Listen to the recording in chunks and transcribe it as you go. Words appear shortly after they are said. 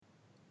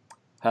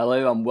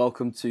Hello and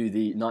welcome to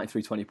the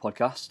 9320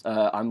 podcast.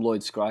 I'm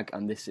Lloyd Scragg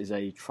and this is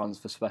a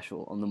transfer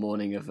special on the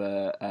morning of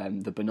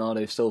the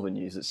Bernardo Silva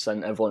news that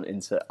sent everyone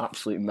into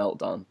absolute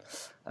meltdown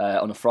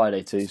on a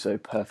Friday too, so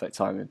perfect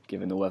timing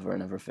given the weather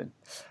and everything.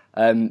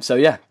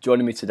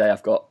 Joining me today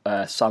I've got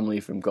Sam Lee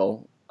from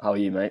Goal. How are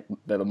you, mate?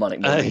 Bit of a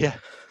manic morning.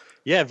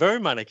 Yeah,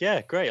 very manic.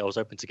 Yeah, great. I was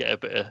hoping to get a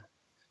bit of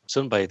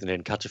sunbathing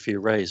in, catch a few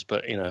rays,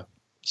 but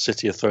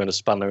City are throwing a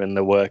spanner in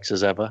the works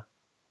as ever.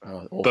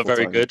 But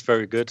very good,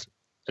 very good.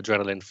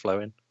 Adrenaline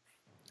flowing.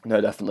 No,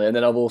 definitely. And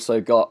then I've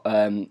also got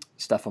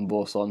Stefan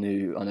Borson,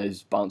 who I know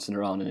is bouncing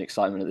around in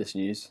excitement at this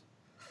news.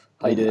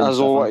 How you doing, As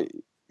Stefan? always,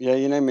 yeah,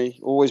 you know me,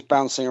 always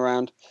bouncing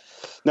around.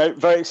 No,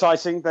 very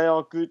exciting. They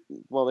are good.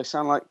 Well, they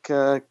sound like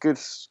good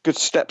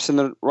steps in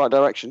the right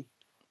direction.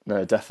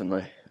 No,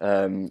 definitely.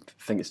 I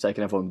think it's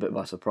taken everyone a bit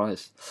by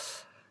surprise.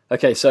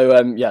 Okay,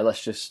 so may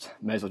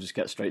as well just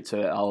get straight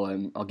to it.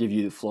 I'll give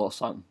you the floor,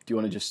 Sam. Do you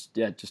want to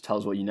just tell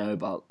us what you know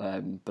about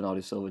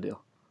Bernardo Silva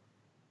deal?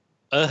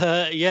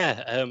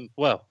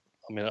 Well,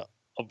 I mean,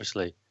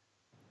 obviously,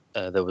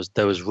 there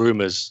was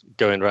rumours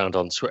going around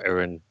on Twitter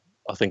and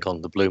I think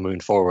on the Blue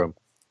Moon forum,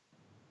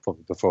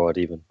 probably before I'd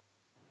even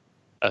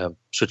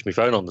switched my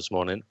phone on this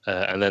morning.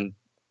 And then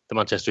the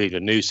Manchester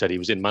Evening News said he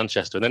was in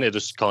Manchester, and then it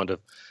just kind of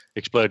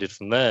exploded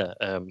from there.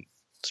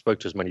 Spoke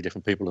to as many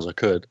different people as I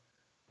could.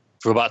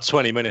 For about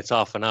 20 minutes,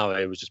 half an hour,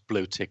 it was just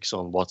blue ticks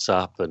on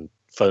WhatsApp and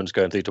phones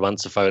going through to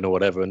answer phone or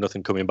whatever, and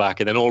nothing coming back.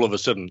 And then all of a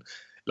sudden,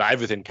 like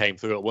everything came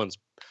through at once.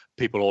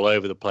 People all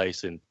over the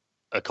place. And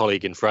a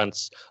colleague in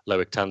France,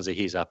 Loic Tanzi,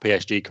 he's our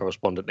PSG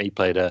correspondent. He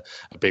played a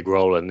big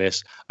role in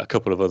this. A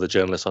couple of other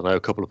journalists I know, a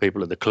couple of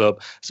people at the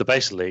club. So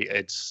basically,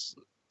 it's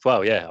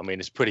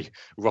pretty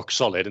rock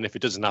solid. And if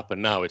it doesn't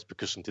happen now, it's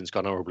because something's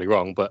gone horribly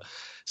wrong. But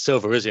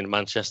Silva is in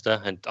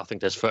Manchester, and I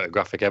think there's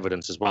photographic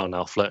evidence as well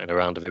now floating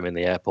around of him in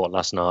the airport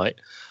last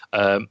night.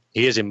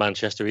 He is in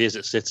Manchester. He is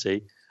at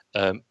City.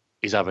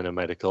 He's having a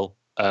medical.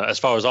 As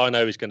far as I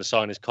know, he's going to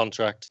sign his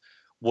contract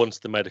once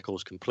the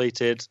medical's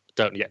completed.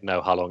 Don't yet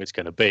know how long it's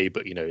going to be,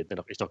 but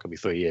it's not going to be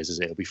 3 years, is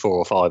it? It'll be 4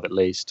 or 5 at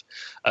least.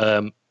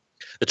 The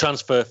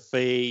transfer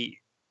fee,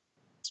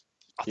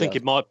 I think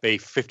it might be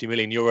 50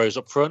 million euros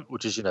up front,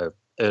 which is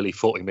early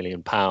 40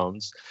 million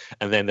pounds,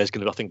 and then I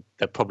think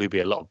there'll probably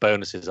be a lot of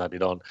bonuses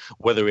added on.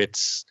 Whether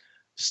it's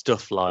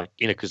stuff like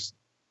because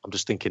I'm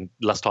just thinking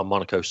last time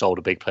Monaco sold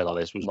a big player like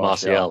this was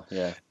Martial.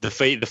 Yeah. The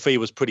fee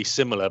was pretty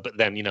similar, but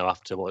then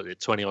after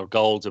 20 odd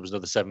goals, there was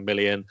another 7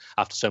 million.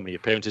 After so many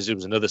appearances, it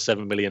was another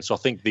 7 million. So I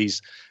think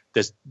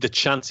the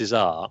chances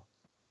are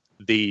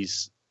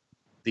these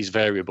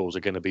variables are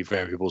going to be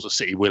variables that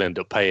City will end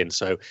up paying.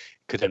 So it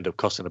could end up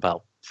costing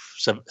about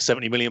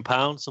 70 million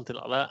pounds, something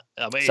like that.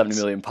 I mean, 70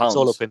 million pounds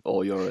or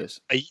euros.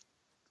 I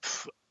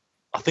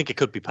think it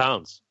could be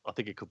pounds.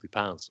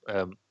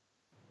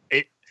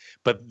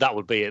 But that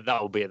would be at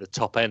the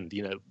top end,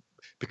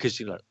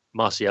 because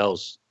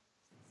Martial's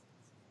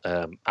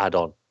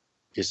add-on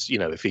is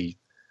if he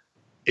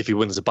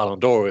wins the Ballon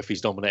d'Or, or if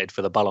he's nominated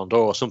for the Ballon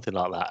d'Or or something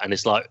like that, and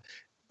it's like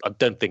I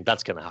don't think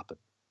that's going to happen.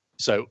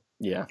 So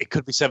yeah, it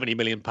could be 70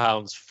 million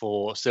pounds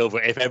for Silva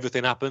if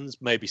everything happens.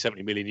 Maybe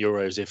 70 million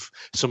euros if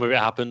some of it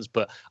happens.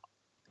 But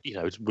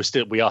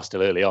we are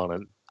still early on,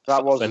 and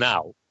for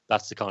now,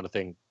 that's the kind of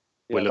thing.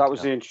 Yeah, that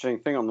was the interesting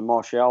thing on the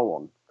Martial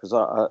one. Because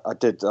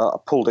I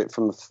pulled it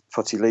from the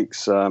Footy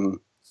Leaks, from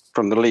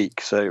the leak,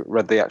 so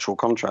read the actual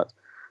contract.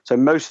 So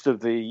most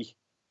of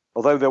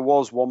although there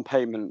was one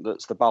payment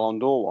that's the Ballon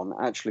d'Or one,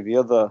 actually the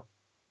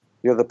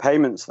other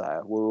payments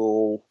there were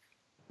all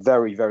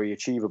very, very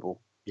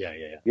achievable. Yeah.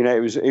 It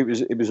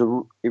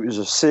was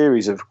a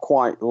series of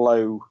quite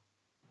low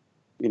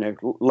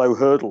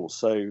hurdles.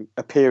 So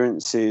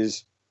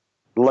appearances,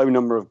 low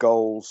number of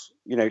goals.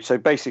 So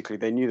basically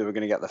they knew they were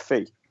going to get the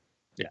fee.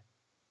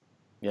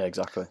 Yeah,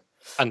 exactly.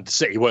 And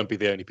City won't be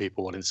the only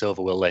people wanting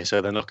Silva, will they? So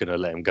they're not going to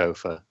let him go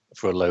for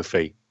a low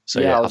fee. So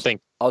I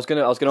think I was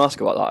going to ask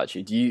about that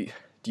actually. Do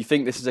you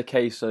think this is a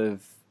case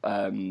of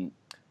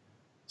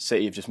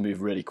City have just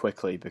moved really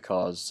quickly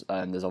because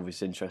there's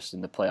obvious interest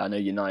in the player? I know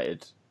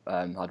United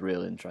had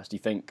real interest. Do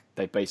you think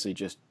they've basically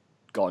just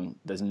gone,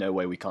 there's no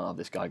way we can't have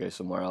this guy go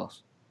somewhere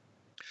else?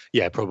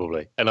 Yeah,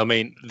 probably. And I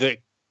mean,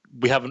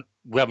 we haven't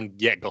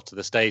yet got to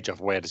the stage of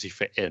where does he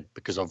fit in,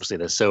 because obviously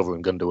there's Silva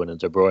and Gundogan and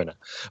De Bruyne.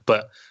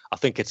 But I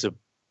think it's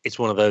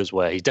one of those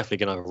where he's definitely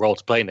going to have a role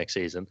to play next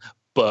season.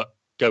 But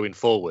going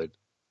forward,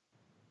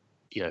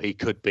 he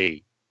could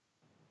be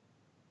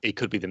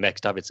the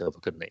next David Silva,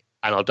 couldn't he?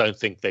 And I don't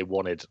think they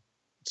wanted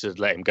to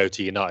let him go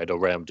to United or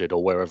Real Madrid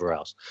or wherever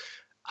else.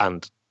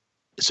 And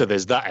so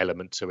there's that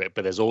element to it.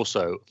 But there's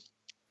also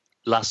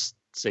last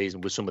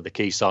season with some of the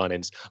key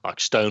signings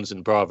like Stones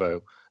and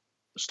Bravo.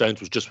 Stones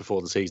was just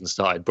before the season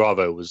started.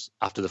 Bravo was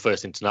after the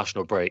first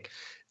international break.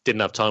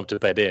 Didn't have time to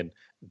bed in.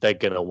 They're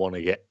going to want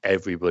to get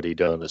everybody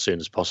done as soon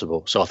as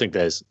possible. So I think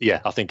I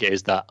think it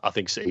is that. I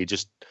think City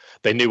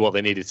they knew what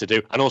they needed to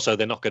do. And also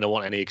they're not going to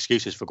want any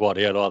excuses for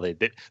Guardiola, are they?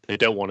 They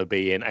don't want to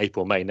be in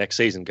April, May next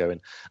season going,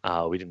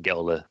 we didn't get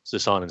all the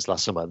signings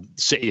last summer.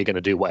 City are going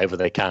to do whatever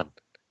they can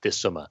this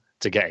summer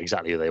to get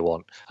exactly who they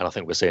want, and I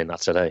think we're seeing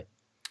that today.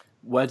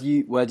 Where do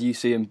you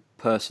see him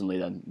personally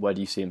then? Where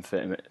do you see him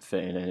fitting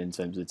in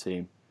terms of the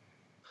team?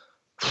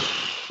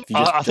 If you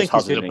I think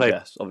he's going to play.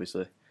 Guess,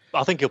 obviously,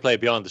 I think he'll play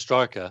behind the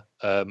striker.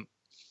 Do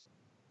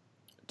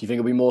you think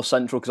it'll be more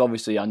central? Because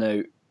obviously, I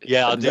know.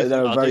 Yeah, I do.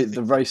 There are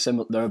very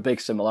similar. There are big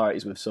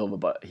similarities with Silva,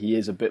 but he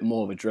is a bit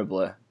more of a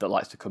dribbler that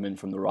likes to come in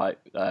from the right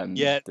than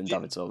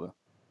David Silva.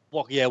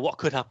 What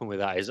could happen with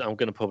that is, I'm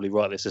going to probably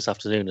write this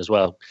afternoon as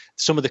well.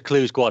 Some of the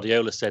clues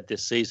Guardiola said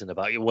this season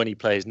about when he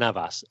plays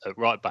Navas at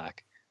right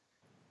back,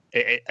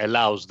 it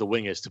allows the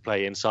wingers to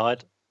play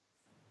inside.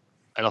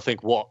 And I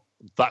think what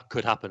that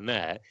could happen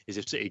there is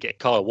if City get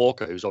Kyle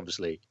Walker, who's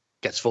obviously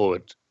gets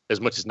forward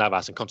as much as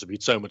Navas and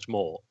contributes so much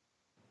more,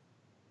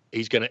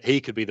 he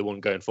could be the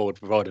one going forward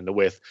providing the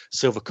width.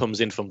 Silva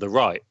comes in from the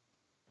right.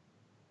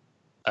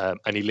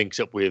 And he links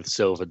up with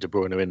Silva, De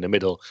Bruyne in the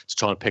middle to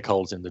try and pick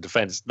holes in the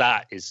defence.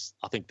 I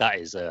think that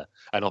is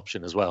an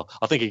option as well.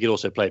 I think he could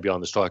also play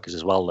behind the strikers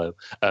as well, though.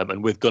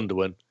 And with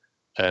Gundogan,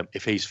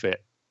 if he's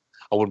fit,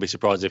 I wouldn't be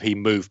surprised if he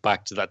moved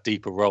back to that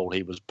deeper role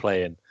he was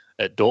playing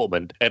at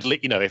Dortmund. At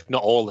least, if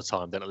not all the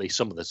time, then at least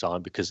some of the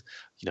time, because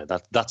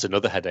that's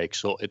another headache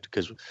sorted.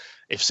 Because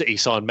if City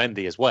sign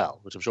Mendy as well,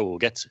 which I'm sure we'll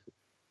get to,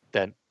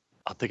 then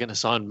are they going to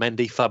sign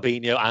Mendy,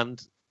 Fabinho,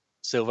 and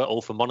Silva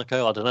all for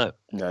Monaco? I don't know.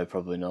 No,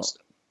 probably not.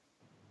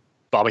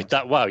 But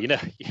I mean,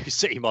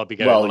 City might be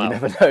going. Well, you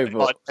never know.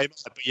 But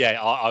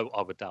yeah,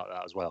 I would doubt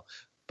that as well.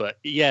 But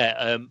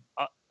yeah,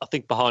 I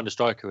think behind the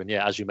striker, and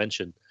yeah, as you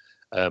mentioned,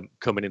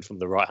 coming in from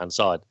the right hand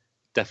side,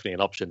 definitely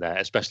an option there,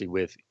 especially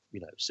with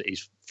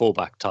City's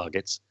fullback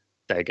targets.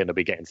 They're going to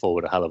be getting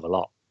forward a hell of a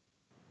lot.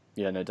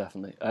 Yeah, no,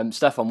 definitely.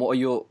 Stefan, what are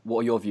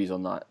your views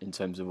on that in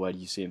terms of where do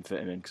you see him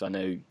fitting in? Because I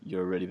know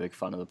you're a really big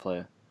fan of the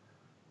player.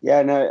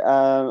 Yeah,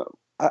 no,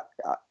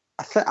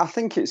 I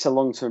think it's a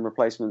long-term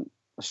replacement,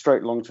 a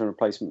straight long-term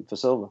replacement for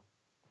Silva.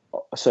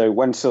 So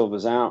when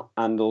Silva's out,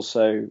 and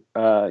also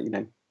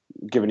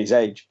given his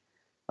age,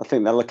 I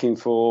think they're looking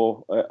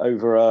for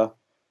over a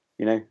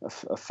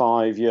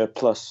 5-year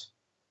plus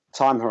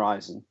time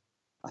horizon.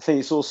 I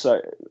think it's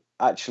also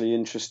actually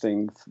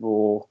interesting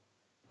for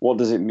what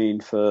does it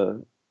mean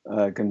for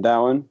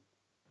Gundogan?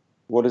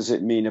 What does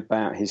it mean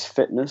about his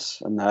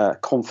fitness and their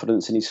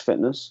confidence in his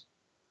fitness?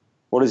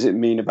 What does it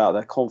mean about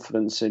their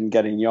confidence in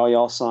getting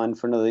Yaya signed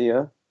for another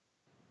year?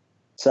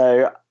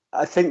 So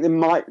I think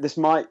this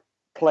might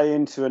play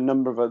into a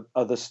number of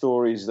other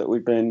stories that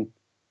we've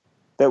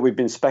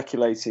been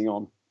speculating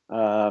on.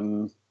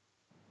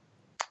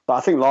 But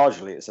I think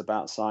largely it's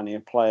about signing a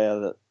player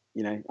that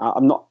I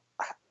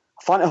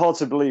find it hard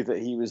to believe that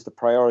he was the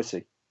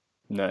priority.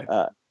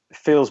 No, it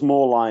feels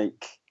more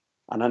like,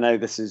 and I know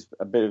this is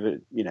a bit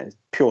of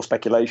pure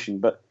speculation,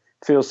 but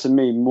it feels to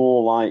me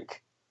more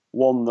like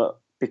one that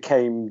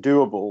became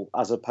doable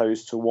as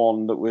opposed to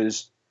one that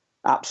was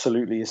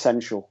absolutely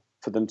essential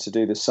for them to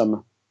do this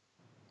summer.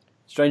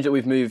 Strange that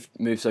we've moved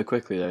so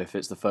quickly though. If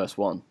it's the first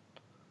one.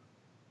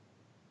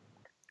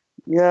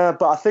 Yeah,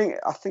 but I think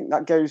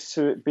that goes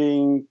to it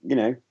being,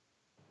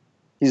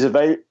 he's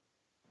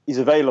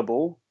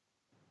available.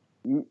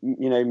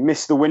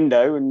 Miss the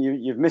window and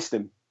you've missed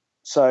him.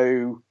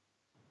 So,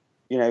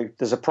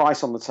 there's a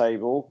price on the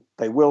table.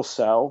 They will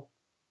sell.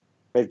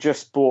 They've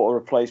just bought a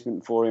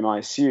replacement for him. I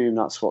assume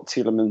that's what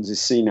Tielemans is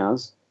seen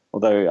as.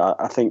 Although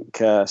I think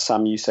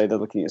Sam, you say they're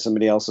looking at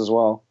somebody else as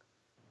well.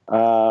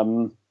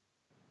 So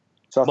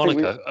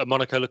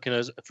Monaco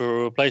looking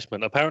for a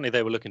replacement. Apparently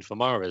they were looking for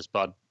Mahrez,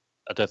 but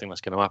I don't think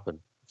that's going to happen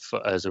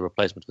as a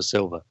replacement for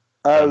Silva.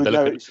 They're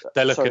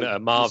looking at a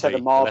Marvi. You said a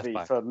Marvi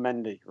for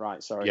Mendy,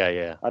 right? Sorry.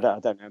 Yeah. I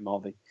don't know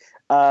Marvi.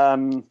 I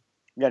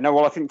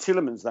think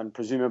Tielemans then,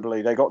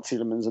 presumably they got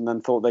Tielemans and then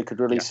thought they could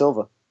release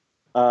Silva.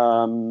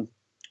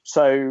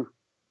 So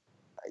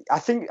I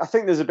think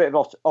there's a bit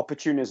of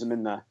opportunism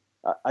in there.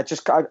 I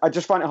just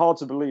find it hard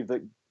to believe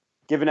that,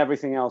 given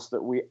everything else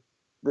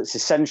that's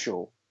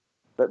essential,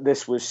 that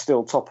this was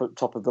still top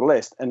of the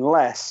list,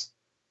 unless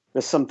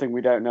there's something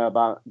we don't know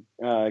about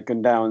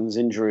Gundogan's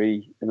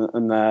injury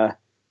and their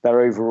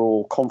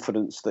overall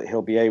confidence that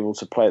he'll be able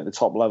to play at the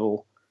top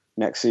level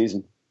next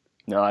season.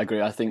 No, I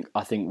agree. I think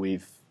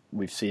we've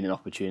seen an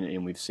opportunity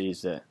and we've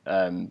seized it.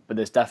 But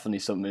there's definitely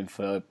something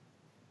for,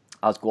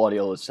 as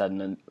Guardiola said, and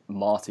then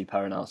Martí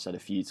Perarnau said a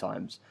few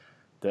times,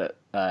 that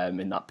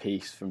in that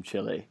piece from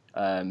Chile,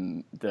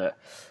 that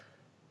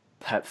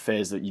Pep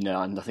fears that,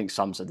 and I think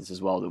Sam said this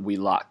as well, that we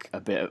lack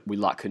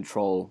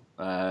control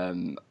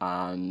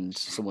and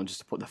someone just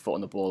to put their foot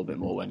on the ball a bit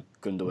more when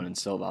Gundogan and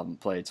Silva haven't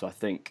played. So I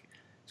think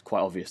it's quite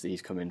obvious that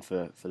he's come in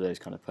for those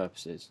kind of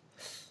purposes.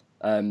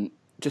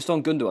 Just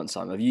on Gundogan,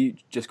 Sam, have you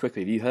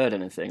heard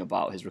anything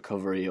about his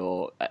recovery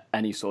or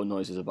any sort of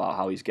noises about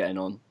how he's getting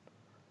on?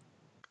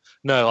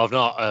 No, I've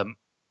not.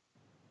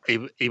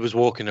 He was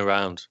walking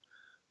around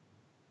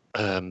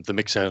the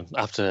mix zone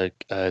after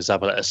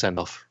Zabaleta send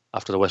off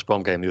after the West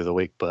Brom game the other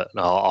week, but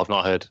no, I've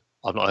not heard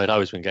how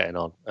he's been getting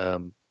on.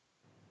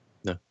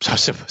 No, so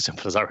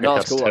simple as that. Really. No,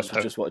 that's cool.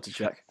 I just wanted to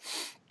check.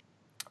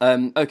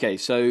 Okay,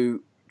 so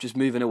just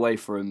moving away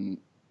from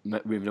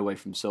moving away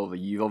from Silva,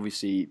 you've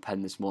obviously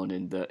penned this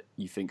morning that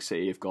you think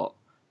City have got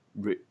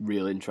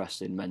real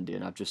interest in Mendy,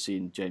 and I've just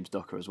seen James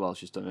Ducker as well.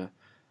 He's just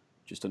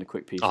done a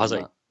quick piece on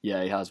that.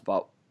 Yeah, he has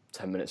about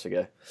 10 minutes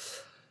ago.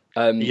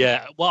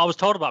 Yeah, well, I was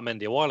told about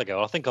Mendy a while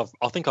ago. I think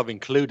I've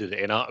included it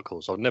in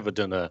articles. I've never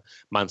done a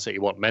Man City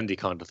want Mendy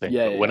kind of thing.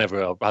 Yeah, but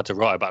whenever I've had to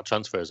write about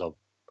transfers, I've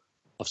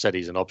said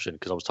he's an option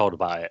because I was told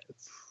about it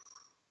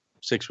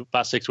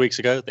about 6 weeks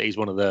ago that he's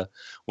one of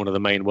the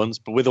main ones.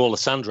 But with all the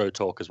Sandro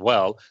talk as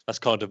well, that's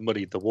kind of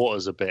muddied the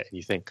waters a bit. And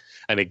you think,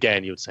 and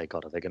again, you would say,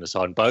 God, are they going to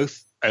sign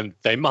both? And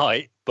they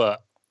might,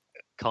 but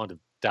kind of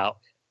doubt.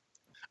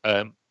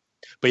 But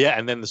yeah,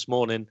 and then this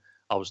morning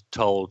I was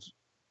told,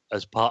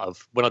 as part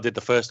of when I did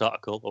the first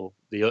article or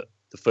the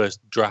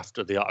first draft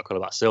of the article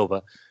about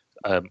Silva,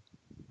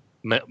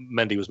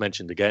 Mendy was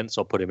mentioned again,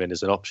 so I put him in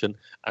as an option.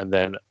 And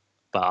then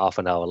about half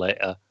an hour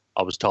later,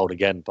 I was told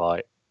again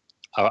by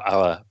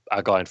our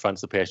guy in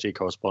France, the PSG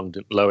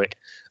correspondent Loic,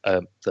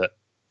 that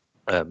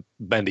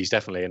Mendy's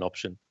definitely an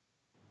option.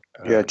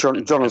 Yeah,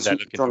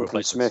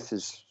 Jonathan Smith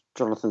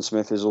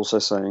is also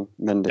saying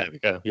Mendy. There we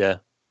go. Yeah,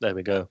 there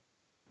we go.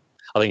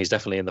 I think he's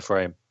definitely in the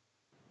frame.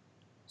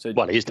 So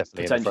well, he's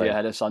definitely potentially in the frame.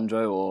 ahead of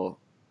Sandro, or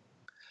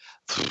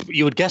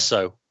you would guess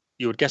so.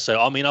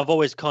 I mean, I've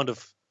always kind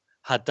of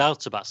had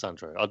doubts about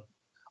Sandro.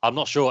 I'm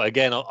not sure.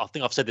 Again, I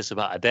think I've said this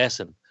about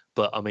Ederson,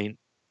 but I mean,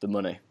 the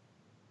money.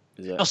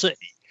 Is it?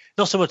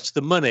 Not so much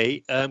the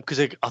money, because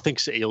I think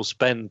City will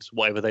spend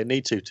whatever they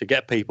need to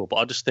get people. But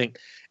I just think,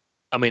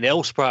 I mean, it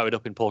all sprouted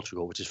up in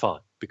Portugal, which is fine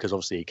because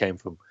obviously he came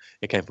from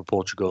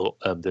Portugal.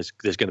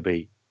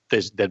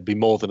 There'd be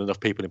more than enough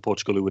people in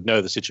Portugal who would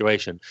know the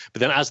situation.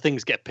 But then as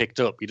things get picked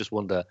up, you just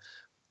wonder,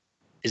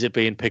 is it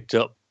being picked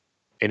up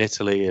in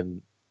Italy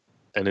and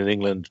in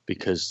England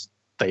because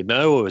they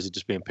know, or is it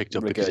just being picked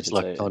up because it's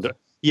like kind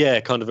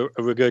of a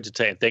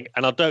regurgitating thing?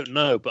 And I don't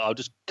know, but I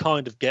just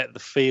kind of get the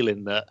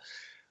feeling that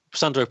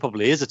Sandro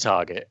probably is a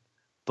target,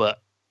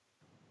 but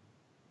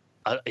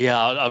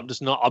I'm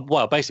just not.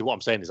 Well, basically, what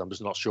I'm saying is I'm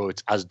just not sure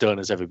it's as done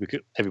as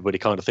everybody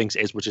kind of thinks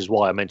it is, which is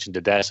why I mentioned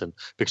Ederson,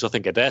 because I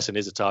think Ederson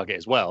is a target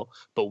as well.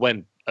 But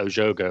when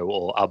Ojogo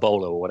or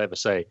Arbolo or whatever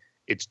say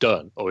it's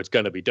done or it's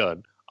going to be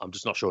done, I'm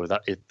just not sure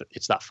that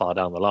it's that far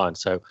down the line.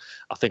 So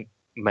I think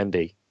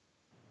Mendy.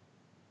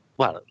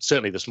 Well,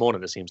 certainly this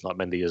morning it seems like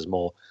Mendy is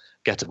more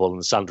gettable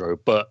than Sandro,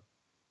 but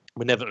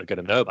we're never going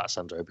to know about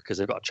Sandro because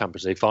they've got a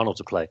Champions League final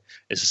to play.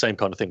 It's the same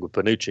kind of thing with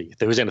Bonucci. If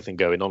there was anything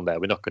going on there,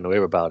 we're not going to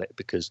hear about it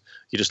because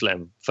you just let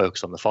him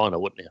focus on the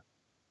final, wouldn't you?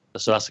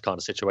 So that's the kind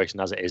of situation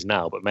as it is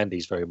now. But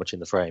Mendy's very much in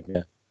the frame.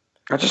 Yeah,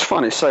 I just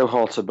find it so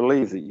hard to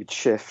believe that you'd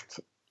shift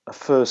a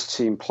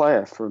first-team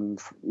player from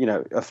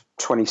of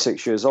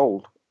 26 years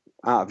old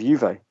out of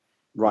Juve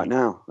right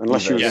now,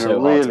 unless you're going to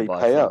really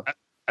pay up.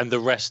 And the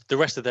rest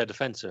of their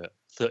defence are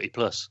 30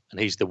 plus,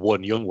 and he's the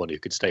one young one who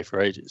could stay for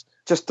ages.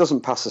 Just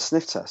doesn't pass a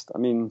sniff test. I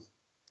mean,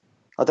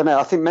 I don't know.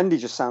 I think Mendy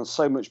just sounds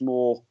so much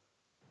more,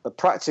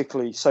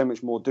 practically so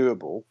much more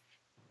doable.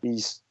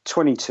 He's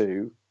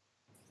 22.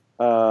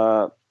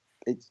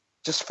 It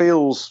just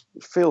feels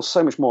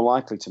so much more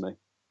likely to me.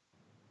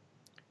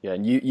 Yeah,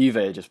 and Juve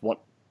are just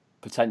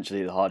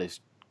potentially the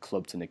hardest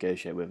club to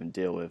negotiate with and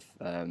deal with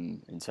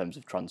in terms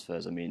of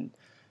transfers. I mean,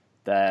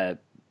 they're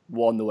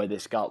one, the way they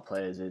scout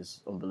players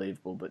is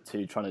unbelievable, but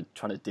two, trying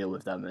to deal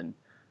with them and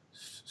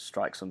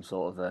strike some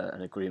sort of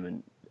an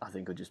agreement, I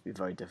think would just be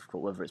very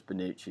difficult, whether it's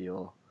Bonucci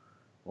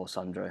or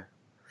Sandro.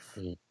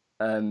 The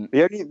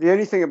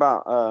only thing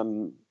about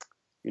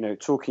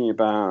talking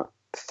about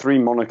three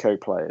Monaco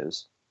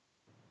players,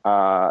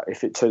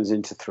 if it turns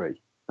into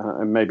three,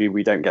 and maybe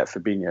we don't get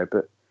Fabinho,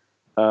 but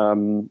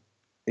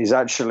is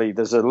actually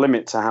there's a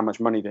limit to how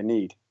much money they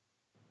need.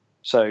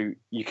 So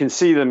you can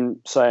see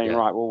them saying,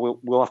 right, well,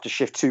 we'll have to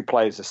shift two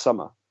players this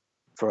summer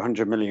for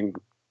 100 million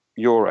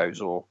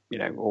euros or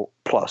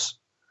plus.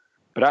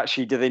 But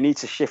actually, do they need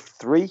to shift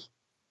three?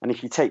 And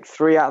if you take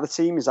three out of the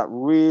team, is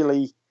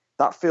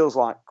that feels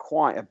like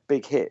quite a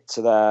big hit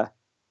to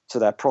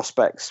their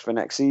prospects for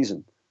next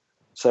season.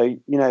 So,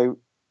 I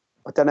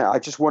don't know. I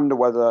just wonder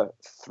whether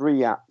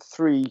three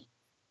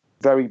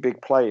very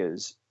big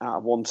players out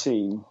of one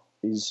team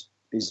is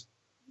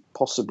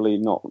possibly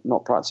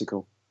not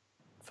practical.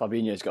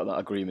 Fabinho's got that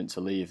agreement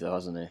to leave, though,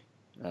 hasn't he?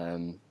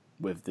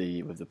 With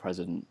the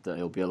president that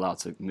he'll be allowed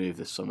to move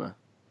this summer.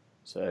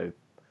 So,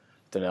 I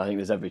don't know. I think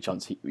there's every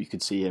chance you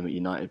could see him at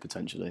United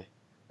potentially.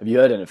 Have you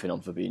heard anything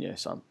on Fabinho,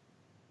 Sam?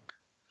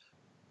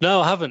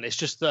 No, I haven't. It's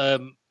just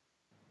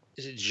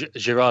is it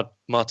Gerard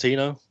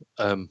Martino,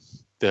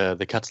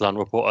 the Catalan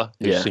reporter,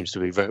 who seems to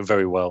be very,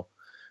 very well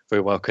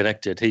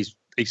connected.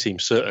 He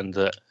seems certain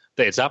that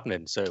it's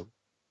happening. So,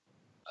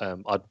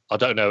 I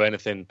don't know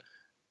anything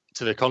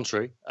to the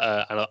contrary,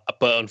 but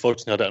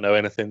unfortunately, I don't know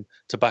anything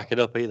to back it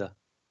up either.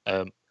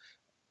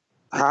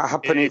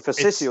 Happening for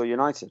City or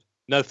United?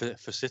 No,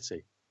 for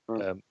City.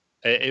 Right.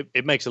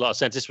 It makes a lot of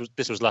sense.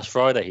 This was last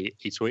Friday.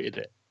 He tweeted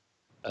it.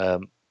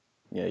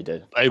 Yeah, he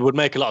did. It would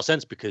make a lot of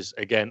sense because,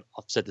 again,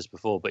 I've said this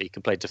before, but he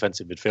can play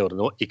defensive midfield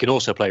and he can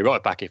also play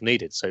right back if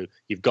needed. So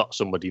you've got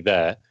somebody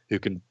there who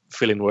can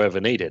fill in wherever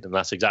needed, and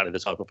that's exactly the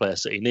type of player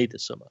City need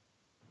this summer.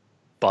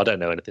 But I don't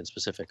know anything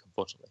specific,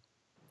 unfortunately.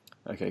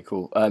 Okay,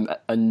 cool.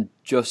 And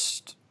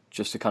just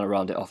to kind of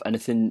round it off,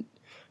 anything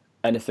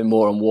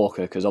more on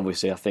Walker? Because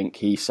obviously I think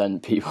he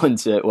sent people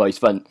he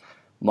spent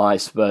my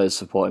Spurs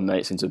supporting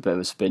mates into a bit of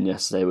a spin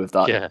yesterday with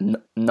that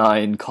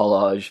 9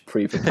 collage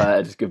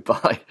pre-prepared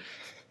goodbye.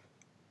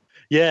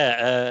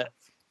 Yeah,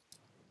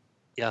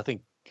 I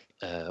think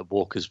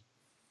Walker's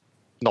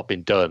not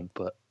been done,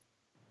 but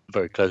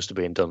very close to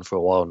being done for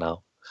a while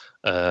now.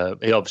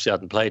 He obviously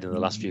hadn't played in the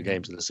last few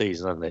games of the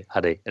season,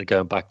 had he? And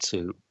going back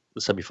to the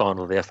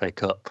semi-final of the FA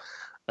Cup,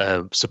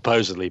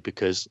 supposedly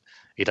because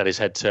he'd had his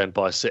head turned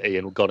by City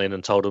and gone in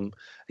and told them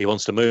he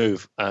wants to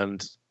move.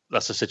 And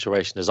that's the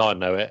situation as I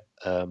know it.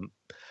 You're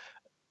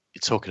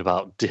talking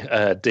about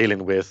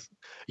dealing with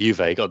Juve,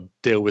 you got to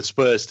deal with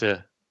Spurs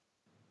to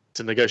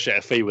negotiate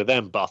a fee with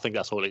them, but I think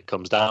that's all it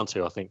comes down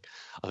to. I think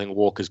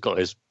Walker's got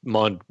his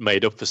mind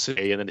made up for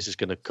City, and then this is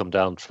going to come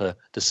down to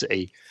the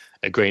City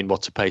agreeing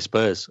what to pay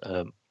Spurs.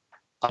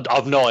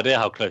 I've no idea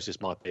how close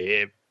this might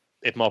be.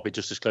 It might be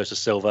just as close as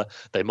Silva.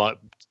 They might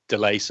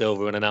delay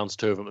Silva and announce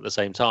 2 of them at the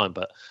same time,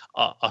 but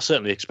I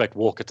certainly expect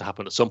Walker to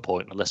happen at some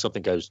point, unless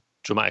something goes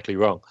dramatically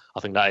wrong. I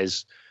think that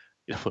is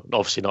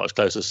obviously not as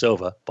close as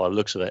Silva by the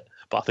looks of it,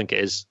 but I think it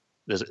is.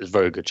 There's a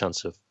very good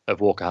chance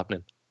of Walker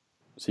happening.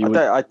 So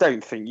I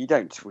don't think you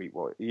don't tweet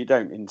you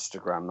don't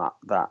Instagram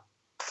that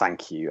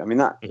thank you. I mean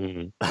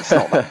it's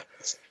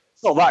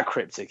not that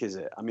cryptic, is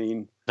it? I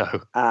mean,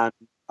 no. And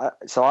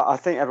so I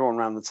think everyone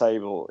around the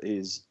table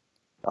is.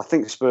 I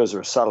think Spurs are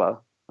a seller.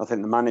 I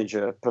think the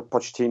manager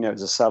Pochettino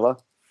is a seller.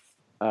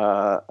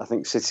 I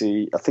think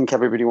City. I think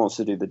everybody wants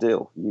to do the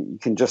deal. You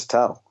can just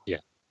tell. Yeah.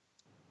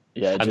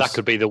 And that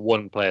could be the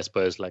one player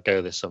Spurs let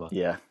go this summer.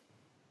 Yeah.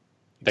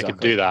 They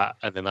could do that,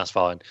 and then that's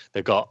fine.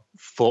 They've got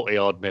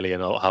 40-odd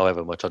million or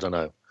however much, I don't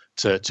know,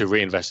 to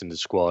reinvest in the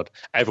squad.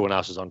 Everyone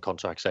else is on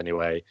contracts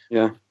anyway.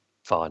 Yeah.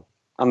 Fine.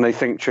 And they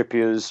think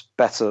Trippier's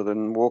better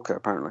than Walker,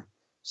 apparently.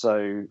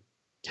 So,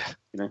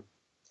 yeah.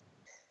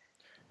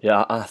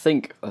 Yeah, I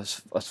think,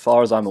 as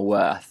far as I'm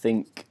aware, I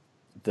think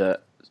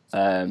that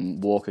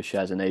Walker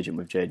shares an agent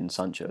with Jadon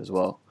Sancho as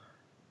well.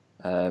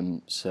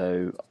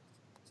 So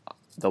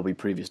there'll be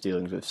previous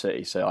dealings with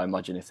City. So I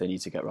imagine if they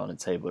need to get around a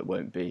table, it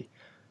won't be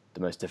the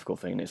most difficult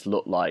thing. And it's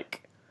looked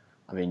like,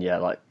 I mean, yeah,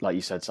 like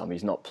you said, Sam, he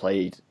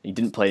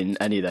didn't play in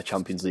any of their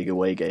Champions League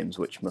away games,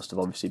 which must have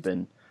obviously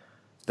been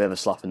a bit of a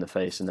slap in the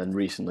face. And then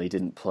recently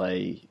didn't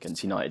play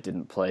against United,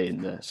 didn't play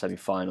in the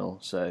semi-final.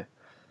 So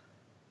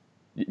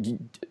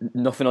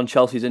nothing on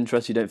Chelsea's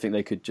interest? You don't think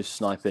they could just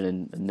snipe in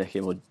and nick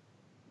him? Or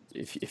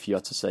if you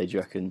had to say, do you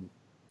reckon?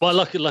 Well,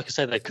 like I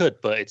say, they could,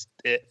 but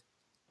it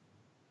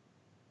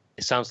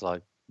sounds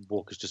like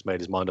Walker's just made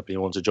his mind up and he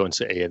wants to join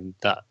City, and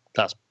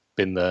that's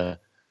been the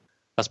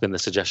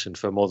suggestion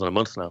for more than a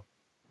month now.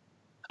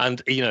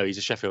 And he's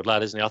a Sheffield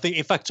lad, isn't he? I think,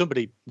 in fact,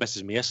 somebody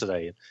messaged me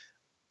yesterday, and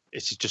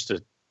it's just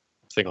a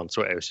thing on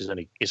Twitter. It's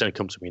only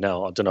come to me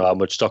now. I don't know how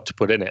much stock to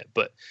put in it,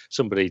 but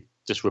somebody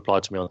just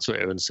replied to me on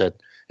Twitter and said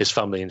his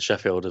family in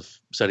Sheffield have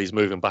said he's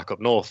moving back up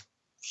north.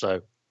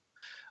 So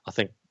I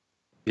think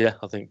a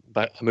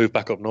move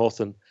back up north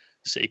and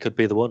City could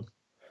be the one.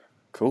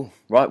 Cool.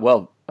 Right.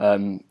 Well,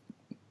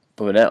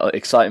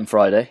 exciting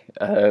Friday.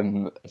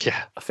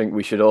 Yeah. I think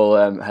we should all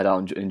head out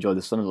and enjoy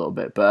the sun a little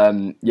bit. But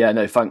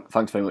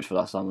thanks very much for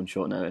that, Sam, on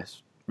short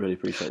notice. Really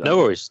appreciate that. No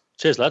worries.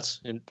 Cheers,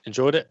 lads.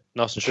 Enjoyed it.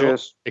 Nice and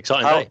short.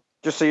 Exciting day.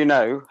 Just so you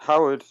know,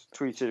 Howard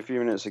tweeted a few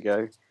minutes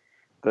ago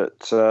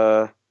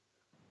that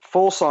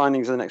 4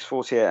 signings in the next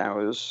 48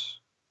 hours,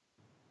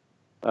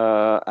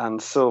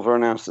 and Silva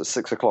announced at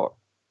 6 o'clock.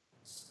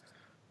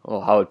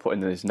 Oh, Howard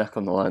putting his neck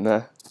on the line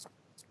there.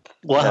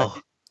 Wow.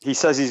 He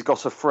says he's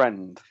got a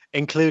friend.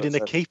 Including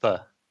a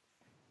keeper.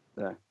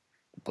 Yeah.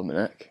 Bum my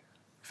neck.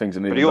 Things are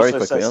moving very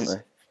quickly, aren't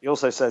they? He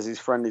also says his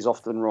friend is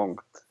often wrong.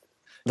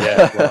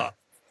 Yeah,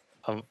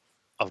 well,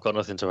 I've got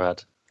nothing to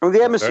add. Well,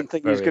 the Emerson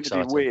thing very is going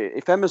to be weird.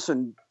 If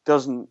Emerson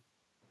doesn't,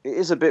 it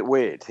is a bit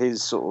weird,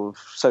 his sort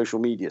of social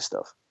media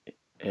stuff. It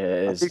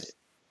is.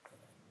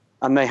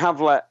 And they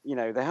have let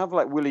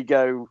Willie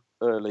go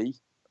early.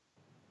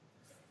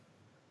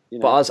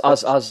 But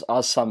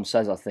as Sam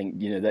says, I think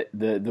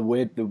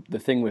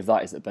the thing with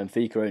that is that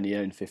Benfica only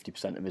own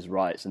 50% of his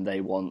rights, and they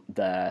want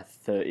their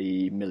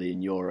 30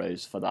 million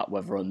euros for that,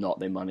 whether or not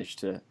they manage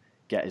to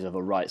get his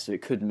other rights. So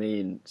it could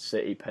mean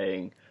City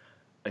paying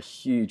a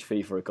huge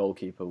fee for a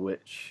goalkeeper,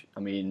 which,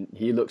 I mean,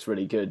 he looks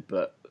really good,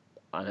 but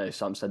I know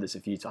Sam said this a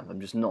few times. I'm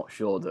just not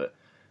sure that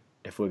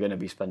if we're going to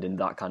be spending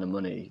that kind of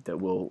money, that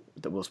we'll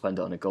spend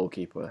it on a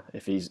goalkeeper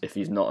if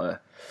he's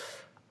not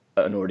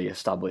an already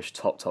established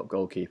top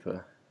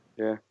goalkeeper.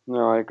 Yeah,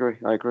 no, I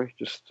agree.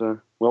 Just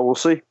we'll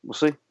see.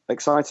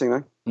 Exciting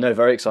though. No,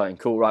 very exciting.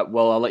 Cool. Right.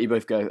 Well, I'll let you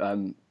both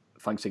go.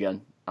 Thanks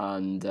again.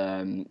 And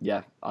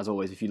as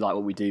always, if you like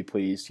what we do,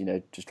 please,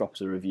 just drop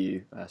us a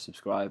review,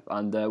 subscribe,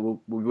 and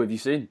we'll be with you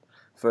soon.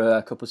 for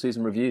a couple of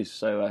season reviews.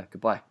 So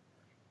goodbye.